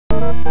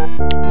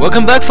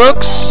Welcome back,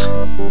 folks!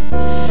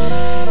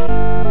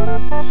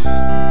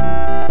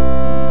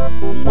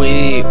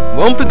 We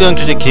won't be going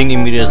to the king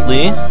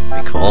immediately,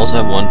 because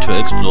I want to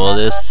explore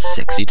this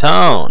sexy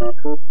town.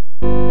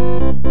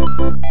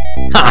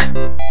 Ha!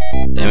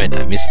 Damn it,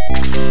 I missed.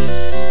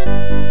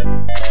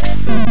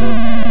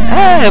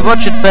 Hey,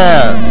 watch it,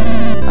 Belle!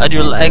 How'd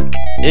you like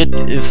it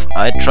if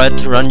I tried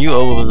to run you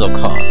over with a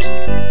cart?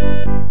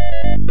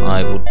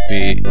 I would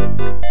be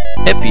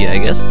happy, I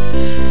guess.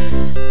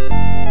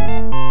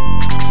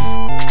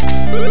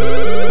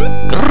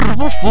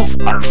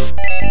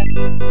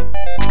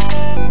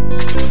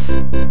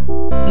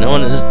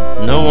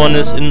 No one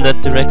is in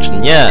that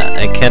direction. Yeah,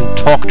 I can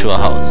talk to a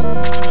house.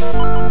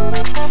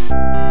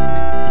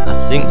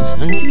 Nothing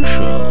is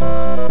unusual.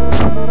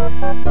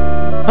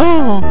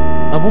 Oh,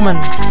 a woman.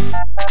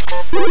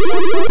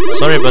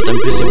 Sorry, but I'm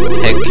busy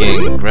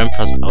packing.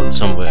 Grandpa's out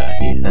somewhere.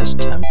 He has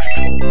time to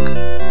talk.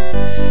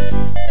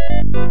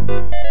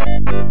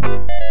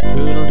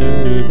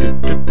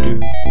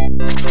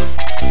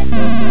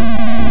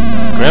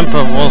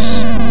 Grandpa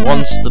was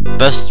once the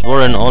best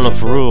warrior in all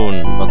of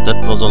Rune, but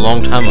that was a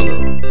long time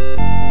ago.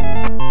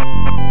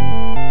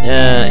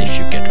 Yeah, if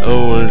you get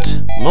old,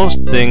 most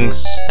things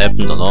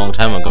happened a long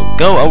time ago.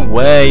 Go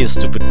away, you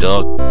stupid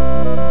dog.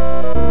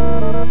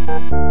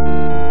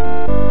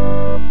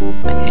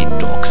 I hate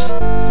dogs.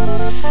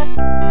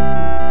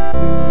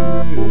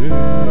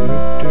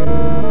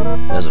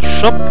 There's a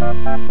shop.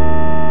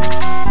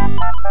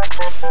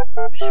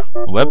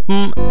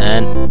 Weapon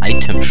and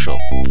item shop.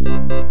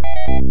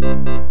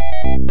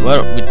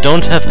 Well, we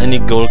don't have any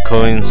gold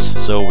coins,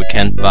 so we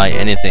can't buy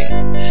anything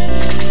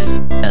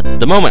at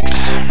the moment.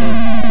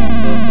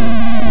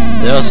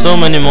 There are so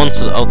many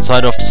monsters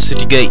outside of the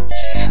city gates.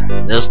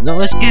 There's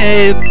no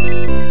escape.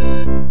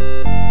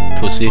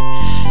 Pussy.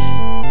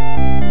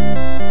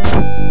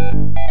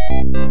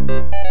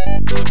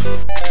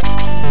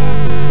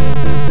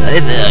 Hey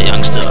there,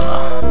 youngster.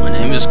 My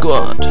name is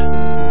God.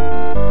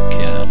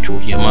 Care to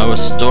hear my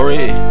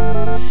story?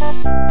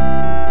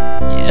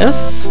 Yes?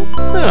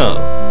 No.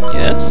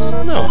 Yes?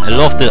 No. I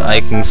love the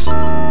icons.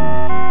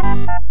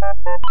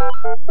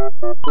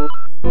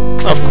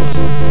 Of course.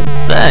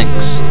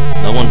 Thanks.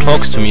 No one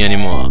talks to me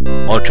anymore.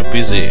 All too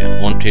busy.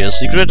 Want to hear a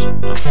secret?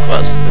 Of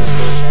course.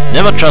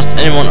 Never trust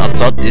anyone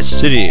outside this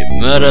city.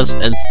 Murders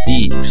and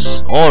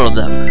thieves. All of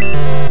them.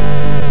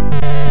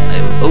 I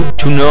ought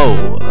to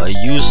know. I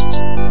used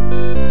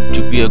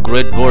to be a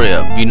great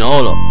warrior. Been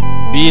all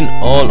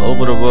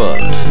over the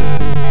world.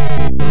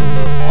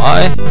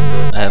 Why?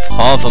 I have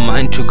half a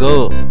mind to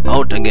go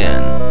out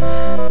again.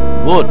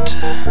 Would,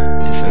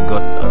 if I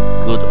got a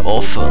good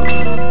offer.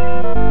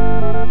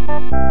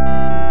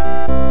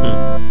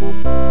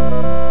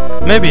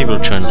 Maybe he will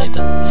join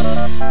later.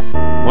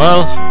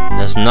 Well,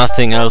 there's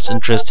nothing else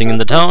interesting in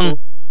the town.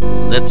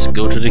 Let's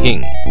go to the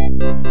king.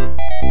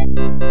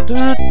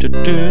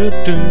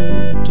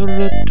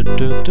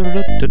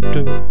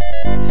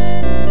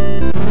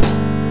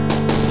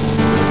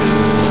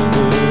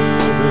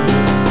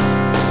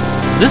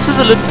 This is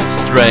a little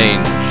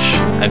strange.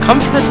 I come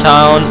from a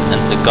town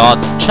and the guard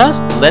just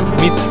let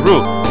me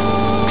through.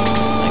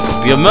 I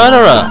could be a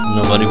murderer.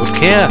 Nobody would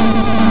care.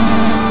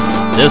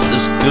 This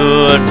is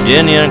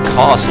Guardiana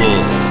Castle.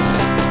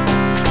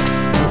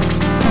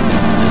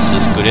 This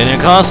is Guardiana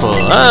Castle.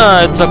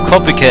 Ah, it's a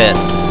copycat.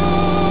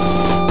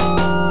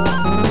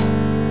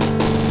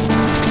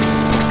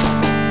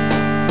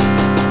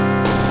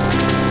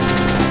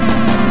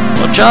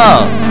 Watch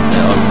out!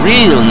 There are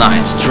real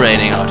knights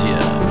training out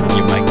here.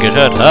 You might get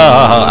hurt.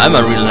 I'm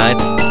a real knight.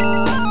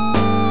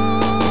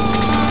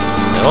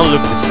 They all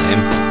look the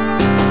same.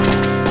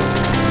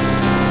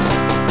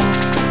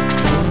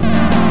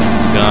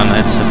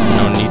 Knights have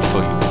no need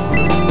for you.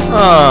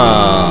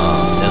 Ah,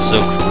 they're so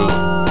cruel.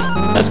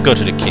 Let's go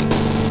to the king.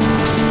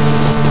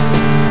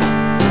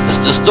 This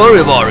is the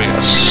story,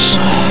 warriors.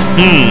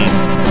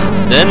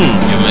 Then,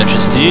 your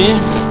majesty,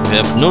 we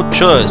have no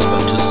choice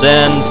but to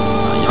send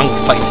a young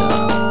fighter.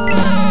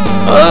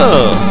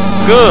 Oh,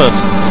 good.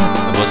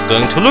 I was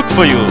going to look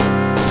for you.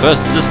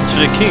 First, listen to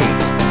the king.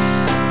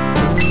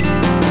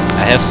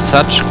 I have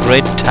such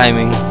great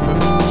timing.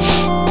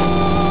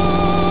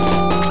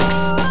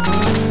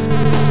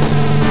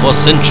 For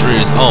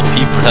centuries, our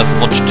people have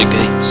watched the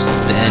gates,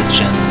 the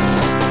ancients,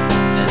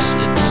 as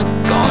its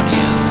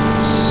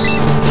guardians.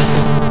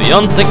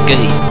 Beyond the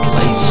gate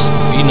lies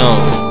we know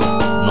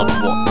not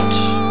what,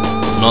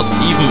 not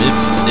even if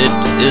it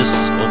is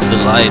of the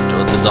light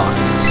or the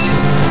darkness.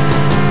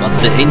 But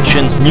the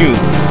ancients knew,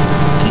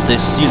 and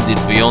they sealed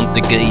it beyond the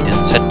gate and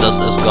set us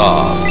as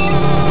guards.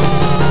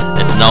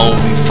 And now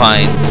we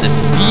find that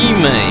we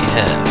may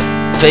have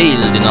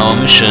failed in our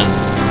mission,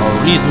 our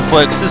reason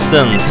for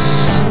existence.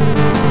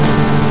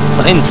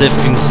 Signs have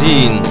been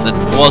seen that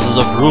forces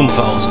of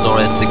Runfaust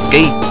are at the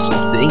gates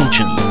of the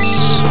ancients.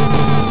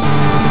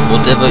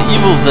 Whatever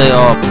evil they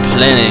are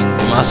planning,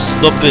 we must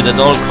stop it at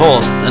all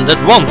costs and at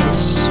once.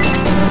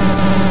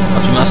 But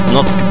we must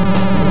not.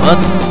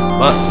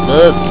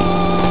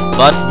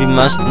 But we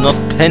must not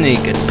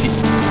panic at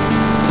people.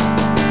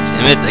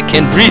 Damn it, I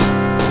can't breathe.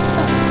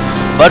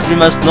 But we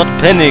must not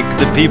panic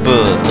the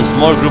people. A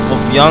small group of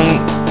young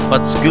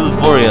but skilled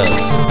warriors.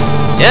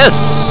 Yes!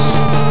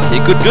 He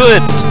could do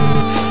it!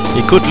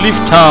 He could leave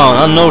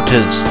town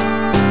unnoticed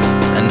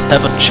and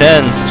have a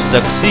chance to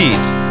succeed,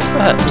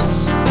 perhaps.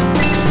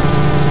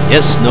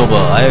 Yes,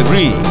 Nova, I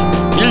agree.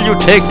 Will you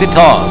take the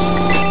task?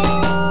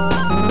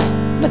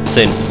 Let's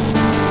see.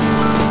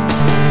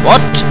 What?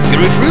 You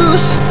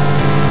refuse?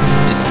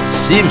 It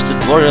seems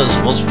that Warriors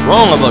was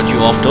wrong about you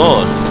after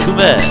all. Too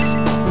bad.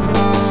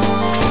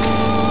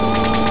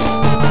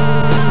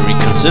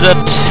 Reconsidered.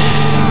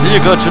 Will you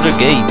go to the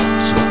gate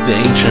of the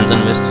ancients and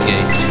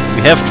investigate?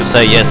 We have to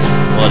say yes,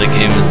 or the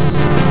game is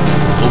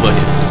over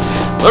here.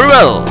 Very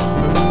well.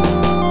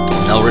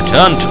 Now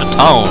return to the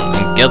town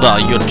and gather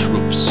your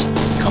troops.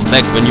 Come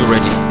back when you're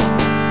ready.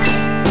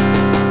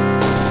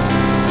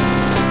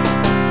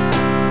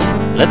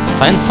 Let's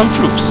find some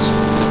troops.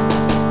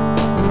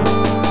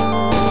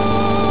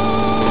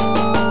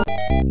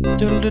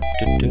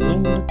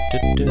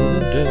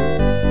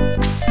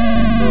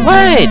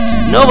 Wait!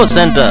 Nova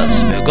sent us.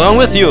 We're going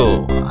with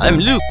you. I'm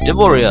Luke, the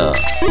warrior.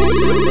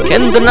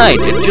 Ken the knight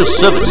at your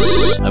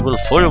service. I will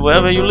follow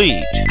wherever you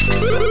lead.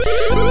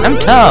 I'm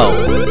Tao.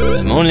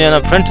 I'm only an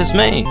apprentice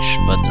mage,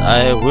 but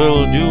I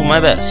will do my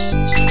best.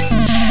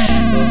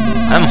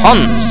 I'm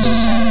Hans.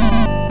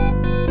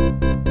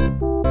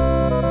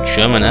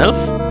 German elf?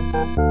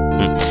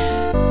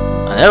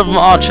 An elven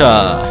archer.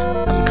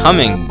 I'm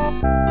coming.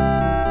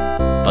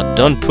 But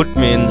don't put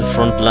me in the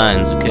front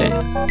lines, okay?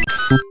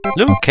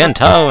 Luke, Ken,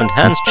 Tao, and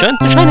Hans joined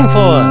the training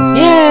force.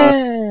 Yeah!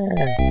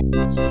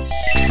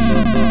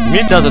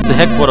 Meet us at the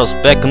headquarters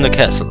back in the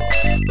castle.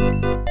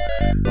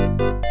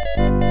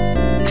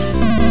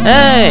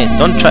 Hey!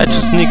 Don't try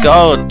to sneak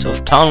out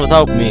of town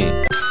without me.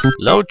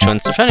 Lo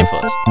joins the training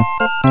force.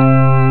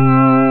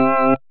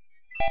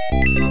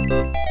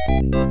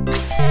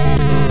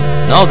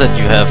 Now that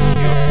you have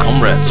your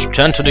comrades,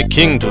 return to the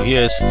king to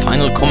hear his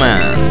final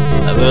command.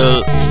 I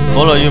will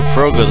follow your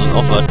progress and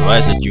offer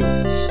advice that you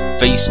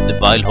face the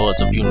vile hordes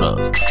of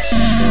universe.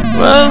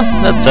 Well,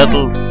 that's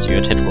settled. See you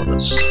at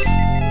headquarters.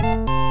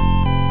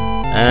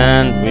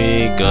 And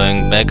we're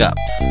going back up.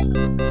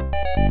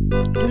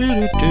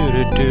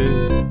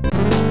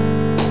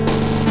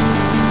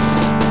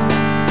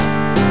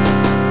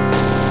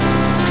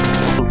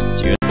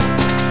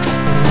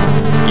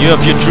 You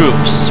have your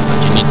troops, but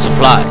you need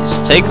supplies.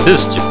 Take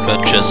this to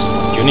purchase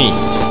what you need.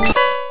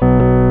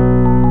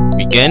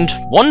 We gained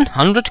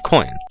 100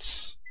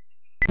 coins.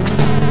 A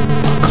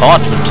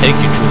cart will take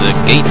you to the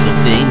gate of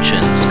the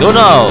ancients. Go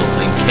now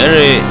and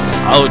carry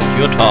out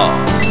your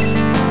task.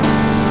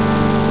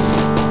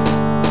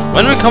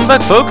 When we come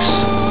back, folks,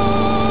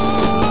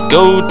 we'll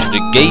go to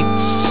the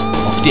gates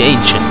of the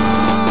ancients.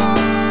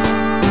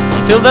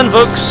 Until then,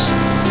 folks,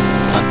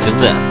 until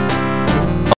then.